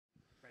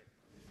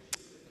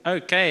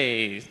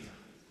Okay.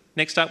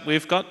 Next up,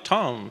 we've got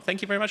Tom.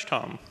 Thank you very much,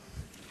 Tom.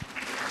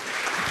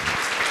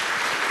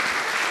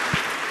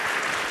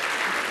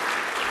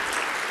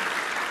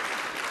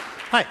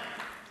 Hi.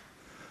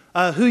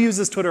 Who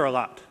uses Twitter a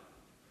lot?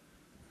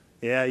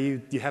 Yeah,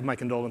 you have my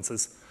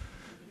condolences.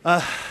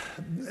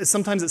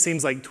 Sometimes it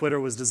seems like Twitter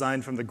was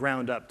designed from the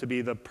ground up to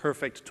be the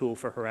perfect tool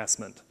for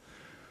harassment.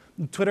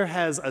 Twitter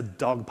has a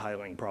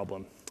dogpiling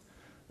problem.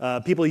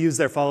 People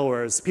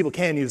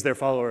can use their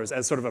followers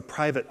as sort of a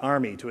private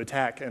army to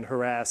attack and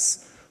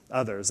harass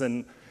others.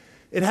 And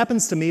it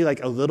happens to me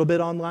like a little bit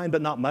online,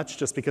 but not much,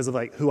 just because of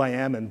like who I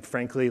am and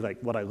frankly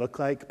like what I look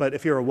like. But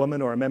if you're a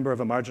woman or a member of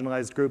a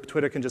marginalized group,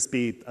 Twitter can just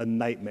be a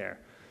nightmare.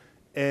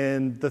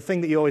 And the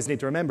thing that you always need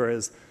to remember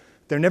is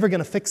they're never going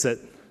to fix it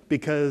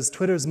because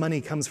Twitter's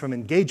money comes from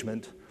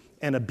engagement,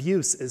 and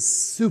abuse is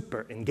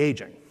super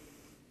engaging.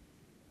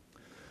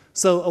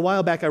 So a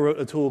while back, I wrote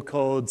a tool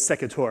called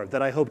Secator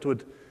that I hoped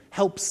would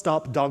help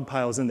stop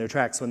dogpiles in their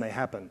tracks when they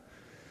happen.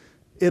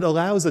 It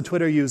allows a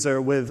Twitter user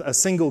with a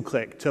single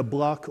click to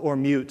block or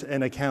mute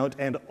an account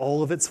and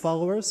all of its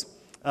followers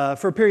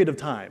for a period of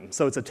time.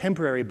 So it's a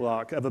temporary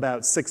block of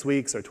about 6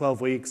 weeks or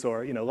 12 weeks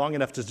or long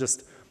enough to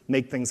just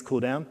make things cool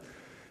down.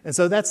 And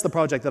so that's the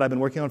project that I've been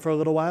working on for a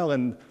little while,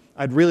 and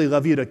I'd really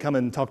love you to come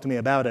and talk to me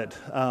about it.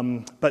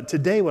 But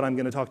today what I'm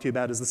going to talk to you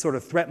about is the sort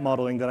of threat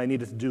modeling that I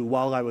needed to do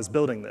while I was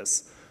building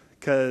this,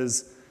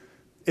 because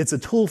it's a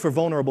tool for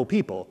vulnerable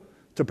people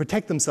to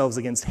protect themselves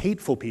against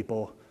hateful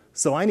people,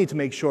 so I need to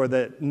make sure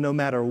that no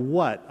matter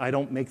what, I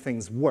don't make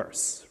things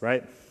worse,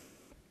 right?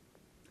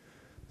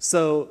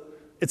 So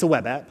it's a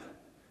web app,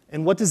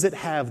 and what does it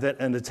have that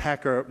an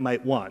attacker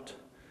might want?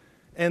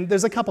 And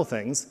there's a couple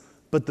things,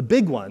 but the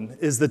big one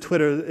is the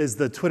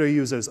Twitter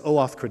user's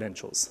OAuth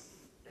credentials.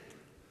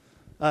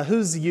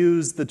 Who's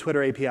used the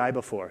Twitter API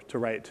before to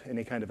write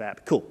any kind of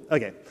app? Cool,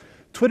 okay.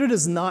 Twitter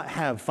does not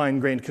have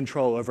fine-grained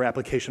control over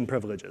application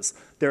privileges.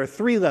 There are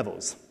 3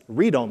 levels: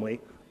 read-only,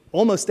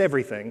 almost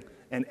everything,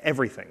 and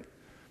everything.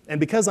 And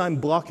because I'm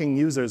blocking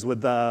users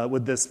with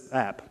this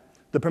app,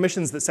 the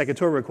permissions that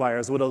Secator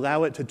requires would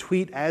allow it to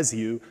tweet as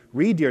you,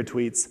 read your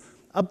tweets,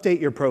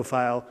 update your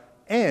profile,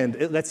 and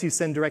it lets you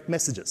send direct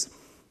messages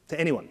to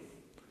anyone.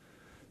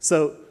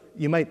 So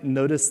you might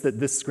notice that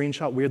this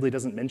screenshot weirdly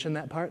doesn't mention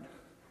that part.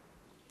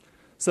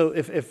 So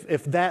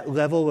if that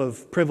level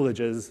of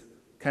privileges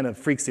kind of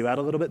freaks you out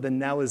a little bit, then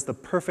now is the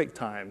perfect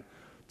time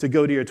to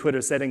go to your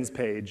Twitter settings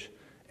page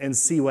and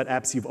see what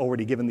apps you've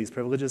already given these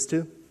privileges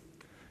to.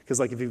 Because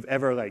like if you've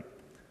ever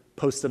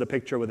posted a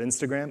picture with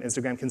Instagram,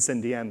 Instagram can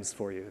send DMs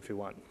for you if you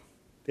want,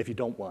 if you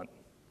don't want.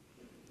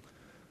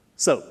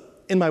 So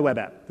in my web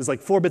app, there's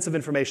 4 bits of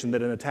information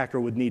that an attacker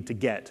would need to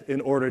get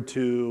in order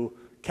to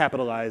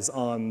capitalize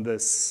on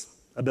this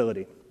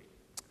ability.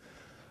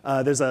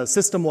 There's a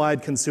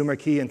system-wide consumer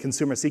key and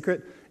consumer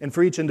secret, and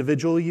for each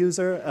individual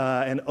user,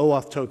 an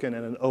OAuth token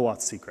and an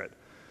OAuth secret.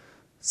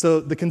 So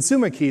the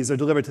consumer keys are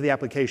delivered to the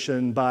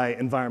application by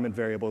environment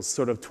variables,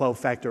 sort of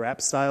 12-factor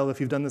app style if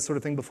you've done this sort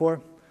of thing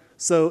before.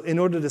 So in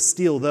order to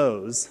steal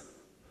those,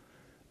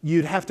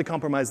 you'd have to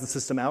compromise the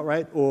system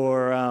outright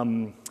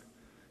or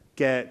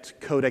get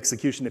code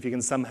execution. If you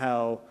can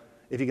somehow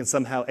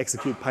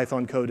execute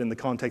Python code in the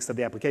context of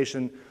the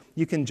application,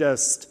 you can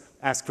just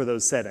ask for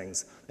those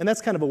settings. And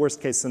that's kind of a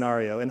worst-case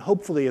scenario, and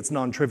hopefully it's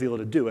non-trivial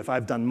to do if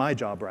I've done my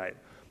job right.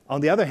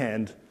 On the other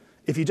hand,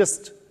 if you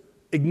just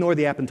ignore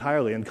the app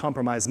entirely and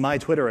compromise my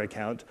Twitter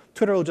account,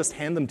 Twitter will just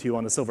hand them to you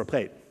on a silver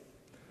plate.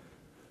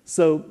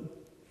 So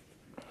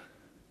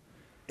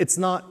it's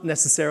not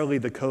necessarily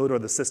the code or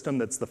the system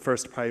that's the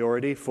first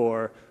priority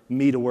for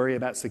me to worry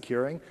about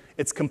securing.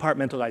 It's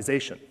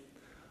compartmentalization.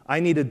 I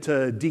needed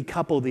to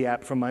decouple the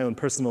app from my own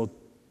personal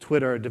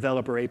Twitter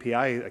developer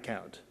API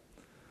account,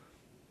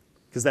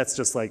 because that's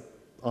just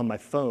on my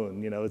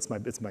phone,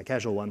 it's my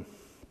casual one.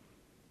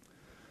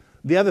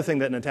 The other thing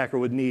that an attacker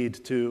would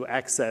need to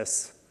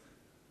access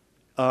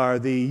are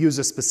the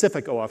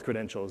user-specific OAuth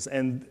credentials.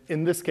 And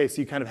in this case,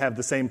 you kind of have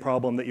the same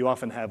problem that you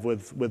often have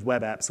with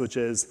web apps, which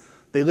is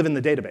they live in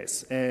the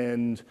database,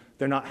 and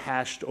they're not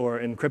hashed or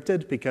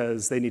encrypted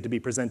because they need to be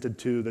presented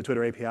to the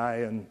Twitter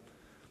API and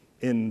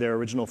in their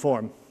original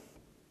form.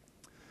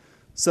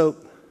 So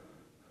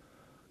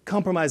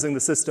compromising the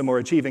system or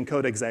achieving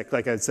code exec,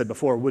 like I said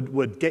before,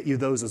 would get you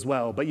those as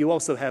well. But you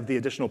also have the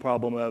additional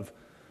problem of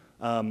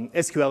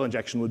SQL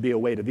injection would be a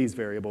way to these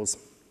variables,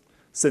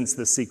 since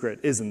this secret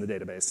is in the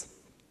database.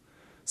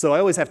 So I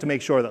always have to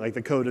make sure that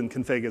the code and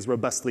config is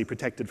robustly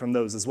protected from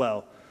those as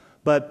well.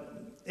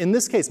 But in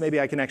this case, maybe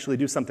I can actually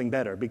do something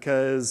better,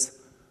 because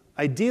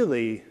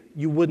ideally,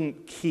 you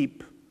wouldn't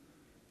keep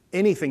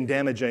anything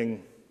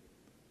damaging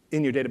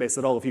in your database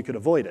at all if you could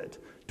avoid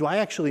it. Do I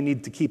actually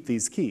need to keep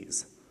these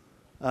keys?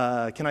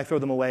 Can I throw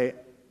them away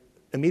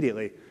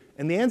immediately?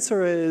 And the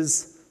answer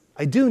is,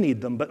 I do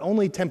need them, but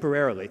only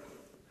temporarily.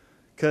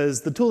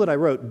 Because the tool that I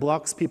wrote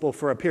blocks people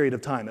for a period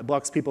of time. It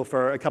blocks people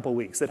for a couple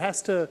weeks. It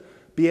has to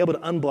be able to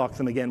unblock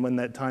them again when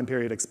that time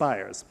period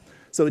expires.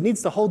 So it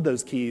needs to hold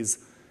those keys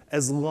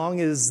as long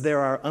as there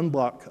are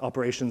unblock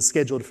operations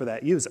scheduled for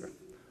that user.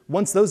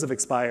 Once those have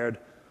expired,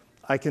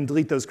 I can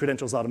delete those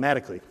credentials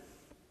automatically.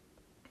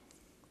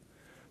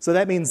 So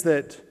that means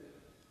that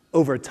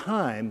over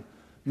time,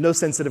 no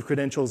sensitive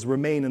credentials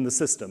remain in the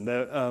system.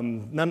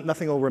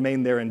 Nothing will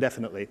remain there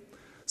indefinitely.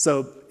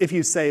 So if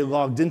you, say,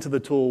 logged into the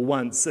tool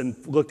once and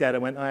looked at it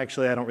and went, oh,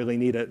 actually, I don't really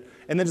need it,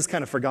 and then just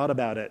kind of forgot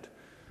about it,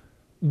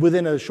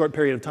 within a short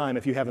period of time,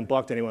 if you haven't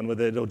blocked anyone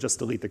with it, it'll just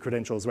delete the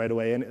credentials right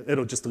away, and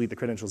it'll just delete the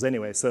credentials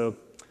anyway. So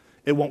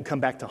it won't come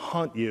back to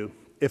haunt you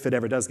if it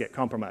ever does get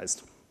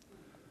compromised.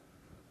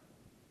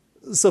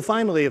 So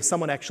finally, if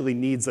someone actually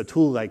needs a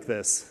tool like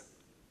this,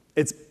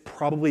 it's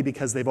probably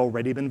because they've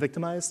already been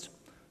victimized.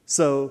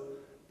 So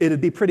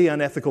it'd be pretty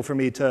unethical for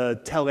me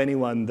to tell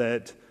anyone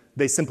that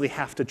they simply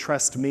have to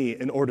trust me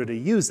in order to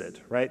use it,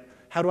 right?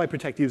 How do I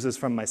protect users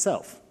from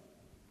myself?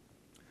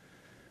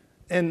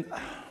 And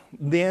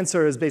the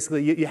answer is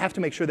basically you have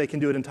to make sure they can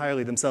do it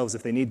entirely themselves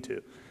if they need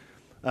to.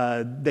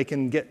 They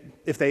can get,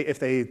 if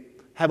they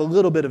have a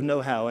little bit of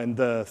know-how and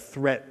the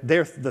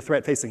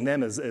threat facing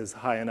them is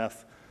high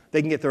enough,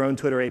 they can get their own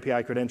Twitter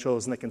API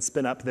credentials and they can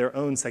spin up their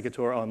own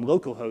Secator on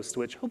localhost,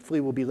 which hopefully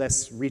will be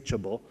less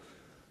reachable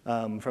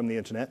from the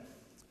internet.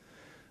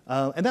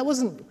 And that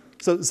wasn't,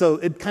 so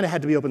it kind of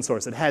had to be open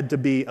source. It had to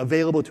be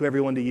available to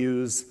everyone to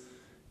use,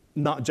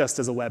 not just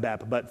as a web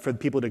app, but for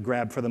people to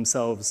grab for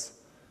themselves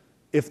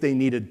if they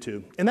needed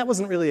to. And that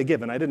wasn't really a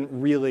given. I didn't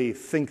really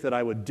think that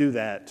I would do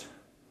that.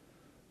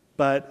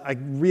 But I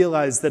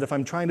realized that if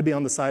I'm trying to be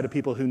on the side of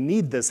people who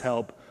need this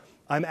help,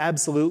 I'm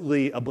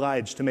absolutely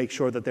obliged to make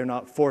sure that they're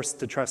not forced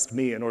to trust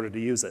me in order to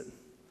use it.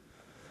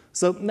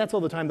 So that's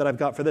all the time that I've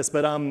got for this.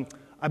 But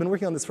I've been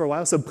working on this for a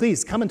while, so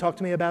please come and talk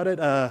to me about it.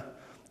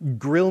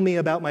 Grill me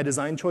about my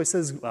design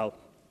choices. Well,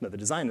 no, the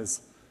design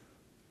is,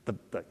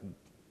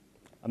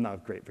 I'm not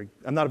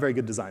a very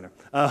good designer.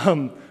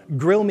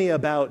 Grill me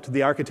about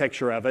the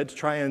architecture of it.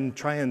 Try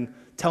and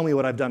tell me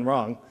what I've done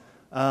wrong.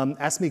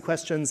 Ask me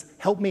questions.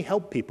 Help me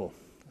help people.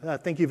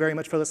 Thank you very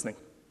much for listening.